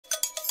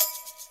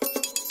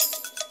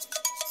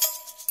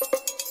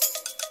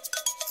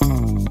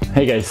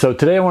Hey guys, so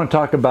today I want to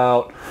talk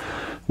about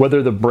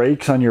whether the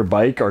brakes on your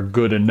bike are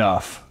good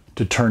enough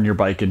to turn your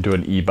bike into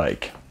an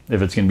e-bike,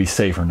 if it's going to be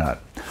safe or not.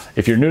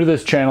 If you're new to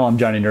this channel, I'm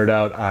Johnny Nerd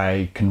Out.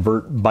 I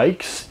convert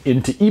bikes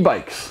into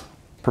e-bikes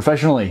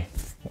professionally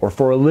or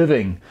for a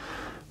living,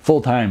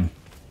 full-time,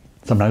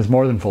 sometimes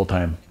more than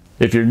full-time.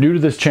 If you're new to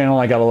this channel,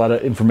 I got a lot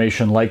of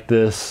information like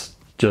this,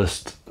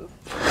 just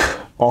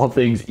all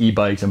things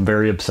e-bikes. I'm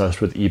very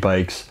obsessed with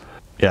e-bikes.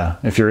 Yeah,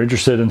 if you're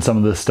interested in some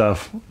of this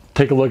stuff,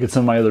 take a look at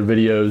some of my other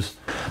videos.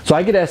 So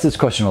I get asked this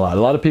question a lot.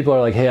 A lot of people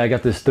are like, hey, I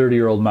got this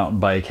 30-year-old mountain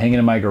bike hanging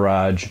in my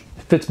garage.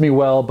 It fits me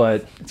well,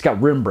 but it's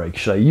got rim brakes.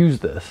 Should I use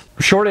this?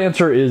 Short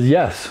answer is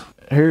yes.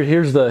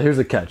 Here's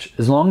the catch.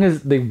 As long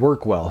as they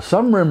work well.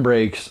 Some rim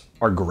brakes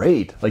are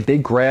great. Like they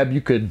grab,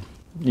 you could,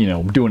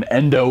 do an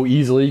endo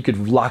easily. You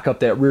could lock up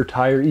that rear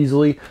tire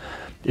easily.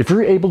 If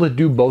you're able to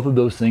do both of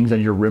those things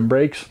on your rim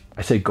brakes,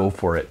 I say go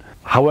for it.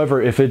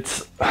 However, if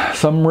it's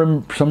some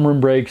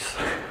rim brakes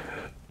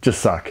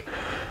just suck.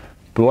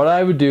 But what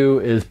I would do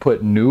is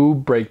put new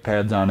brake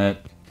pads on it,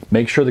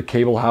 make sure the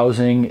cable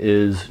housing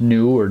is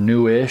new or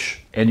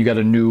new-ish, and you got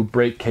a new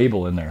brake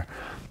cable in there.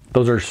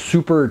 Those are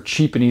super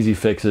cheap and easy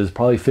fixes,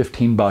 probably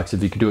 15 bucks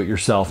if you could do it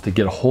yourself to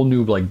get a whole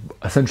new,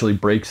 essentially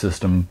brake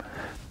system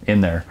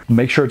in there.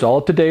 Make sure it's all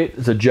up to date,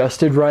 it's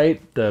adjusted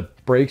right, the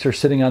brakes are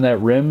sitting on that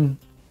rim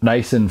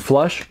nice and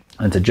flush,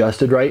 and it's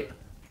adjusted right.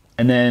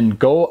 And then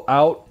go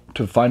out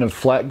to find a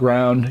flat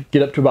ground,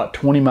 get up to about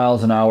 20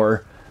 miles an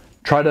hour,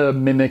 try to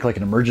mimic like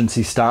an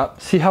emergency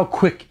stop. See how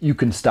quick you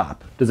can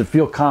stop. Does it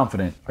feel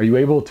confident? Are you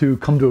able to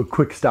come to a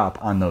quick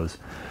stop on those?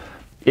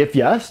 If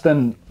yes,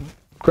 then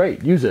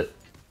great, use it.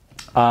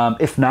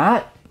 If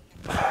not,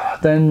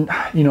 then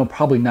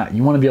probably not.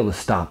 You want to be able to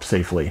stop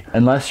safely.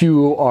 Unless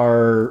you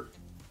are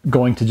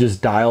going to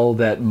just dial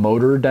that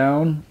motor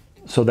down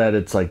so that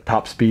it's like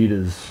top speed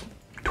is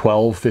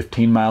 12,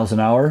 15 miles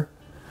an hour,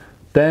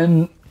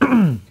 then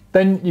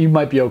then you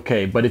might be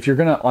okay. But if you're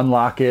gonna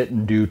unlock it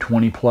and do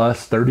 20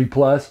 plus, 30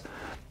 plus,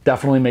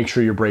 definitely make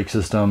sure your brake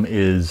system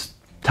is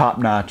top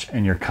notch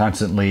and you're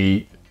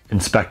constantly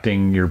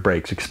inspecting your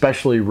brakes,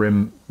 especially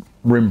rim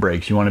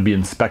brakes. You wanna be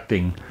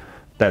inspecting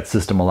that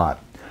system a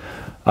lot.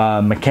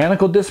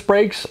 Mechanical disc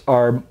brakes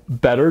are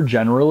better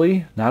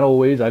generally, not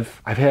always. I've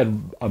had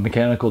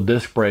mechanical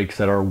disc brakes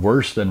that are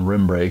worse than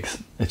rim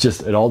brakes.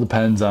 It all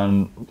depends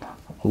on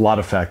a lot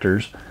of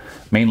factors,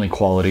 mainly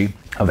quality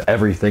of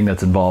everything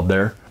that's involved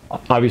there.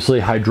 Obviously,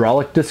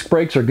 hydraulic disc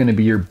brakes are going to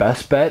be your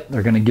best bet.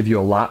 They're going to give you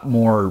a lot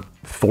more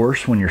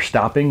force when you're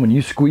stopping. When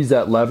you squeeze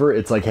that lever,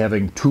 it's like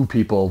having two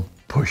people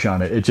push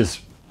on it. It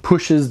just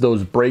pushes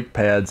those brake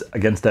pads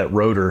against that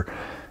rotor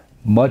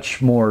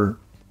much more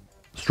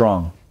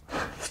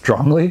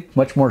strongly,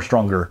 much more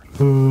stronger.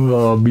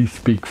 Oh, me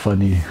speak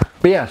funny.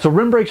 But yeah, so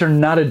rim brakes are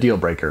not a deal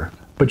breaker,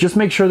 but just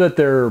make sure that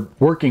they're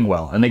working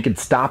well and they can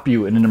stop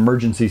you in an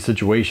emergency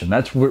situation.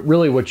 That's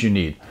really what you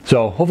need.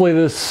 So hopefully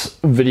this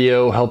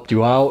video helped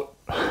you out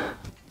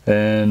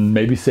and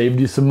maybe saved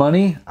you some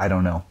money. I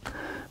don't know. All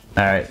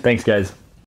right, thanks guys.